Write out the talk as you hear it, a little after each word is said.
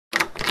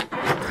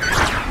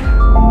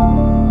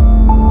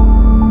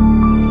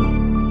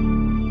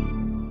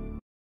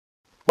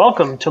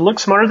Welcome to Look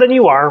Smarter Than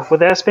You Are with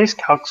Essbase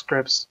Calc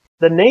scripts.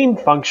 The name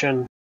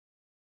function.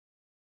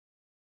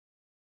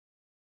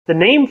 The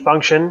name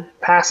function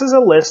passes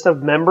a list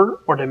of member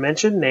or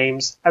dimension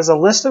names as a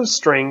list of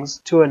strings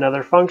to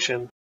another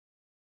function.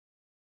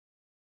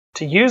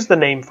 To use the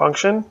name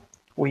function,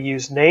 we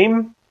use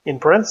name in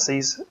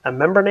parentheses, a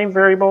member name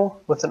variable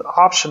with an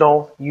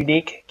optional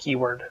unique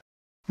keyword.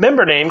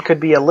 Member name could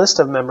be a list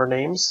of member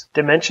names,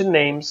 dimension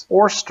names,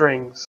 or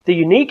strings. The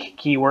unique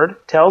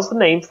keyword tells the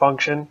name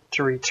function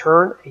to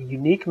return a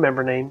unique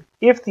member name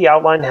if the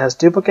outline has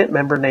duplicate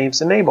member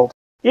names enabled.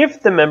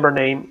 If the member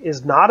name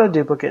is not a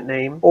duplicate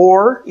name,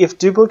 or if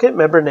duplicate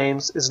member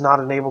names is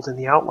not enabled in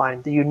the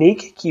outline, the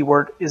unique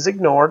keyword is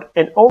ignored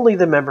and only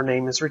the member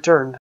name is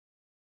returned.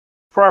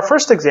 For our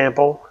first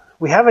example,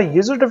 we have a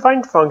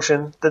user-defined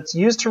function that's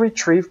used to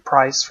retrieve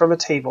price from a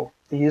table.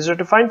 The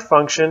user-defined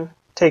function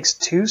takes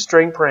two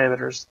string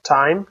parameters,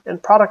 time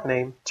and product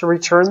name, to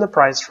return the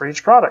price for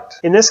each product.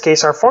 In this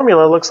case, our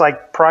formula looks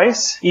like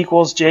price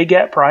equals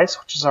jGetPrice,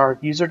 which is our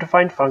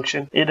user-defined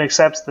function. It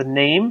accepts the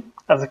name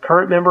of the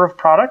current member of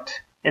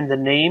product and the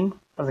name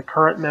of the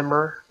current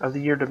member of the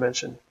year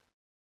dimension.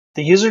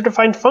 The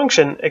user-defined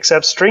function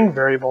accepts string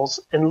variables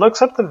and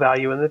looks up the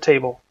value in the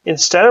table.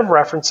 Instead of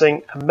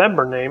referencing a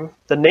member name,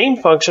 the name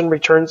function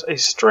returns a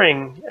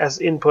string as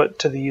input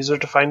to the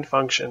user-defined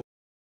function.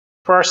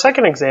 For our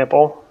second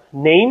example,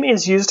 name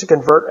is used to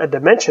convert a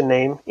dimension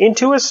name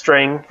into a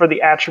string for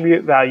the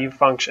attribute value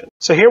function.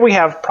 So here we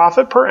have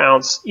profit per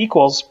ounce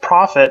equals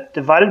profit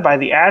divided by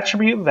the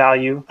attribute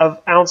value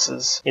of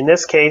ounces. In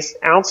this case,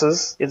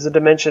 ounces is a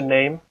dimension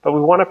name, but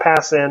we want to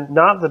pass in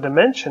not the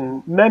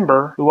dimension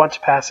member, we want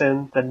to pass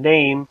in the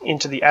name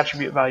into the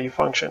attribute value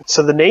function.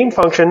 So the name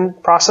function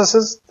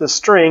processes the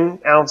string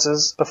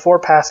ounces before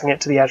passing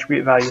it to the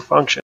attribute value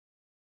function.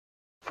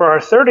 For our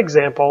third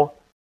example,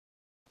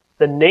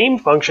 the name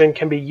function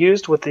can be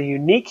used with the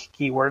unique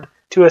keyword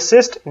to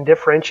assist in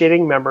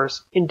differentiating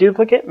members in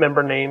duplicate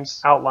member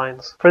names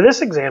outlines. For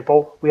this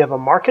example, we have a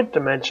market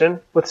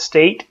dimension with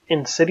state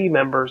and city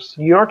members.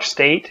 New York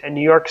State and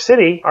New York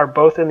City are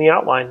both in the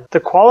outline. The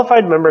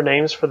qualified member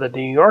names for the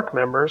New York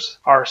members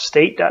are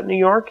state.New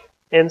York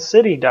and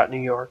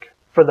city.New York.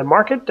 For the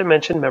market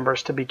dimension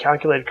members to be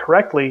calculated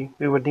correctly,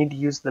 we would need to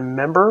use the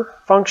member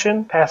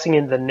function, passing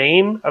in the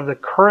name of the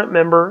current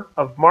member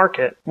of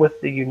market with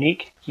the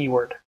unique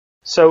keyword.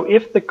 So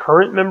if the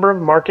current member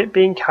of market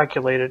being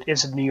calculated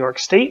is a New York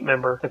State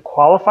member, the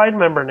qualified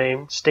member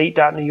name,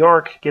 state.New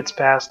York, gets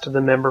passed to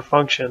the member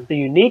function. The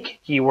unique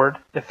keyword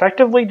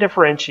effectively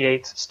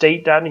differentiates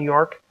state.New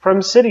York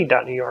from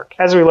city.New York.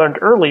 As we learned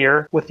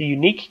earlier with the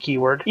unique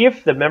keyword,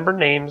 if the member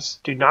names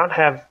do not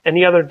have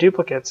any other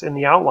duplicates in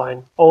the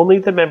outline, only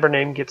the member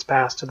name gets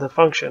passed to the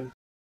function.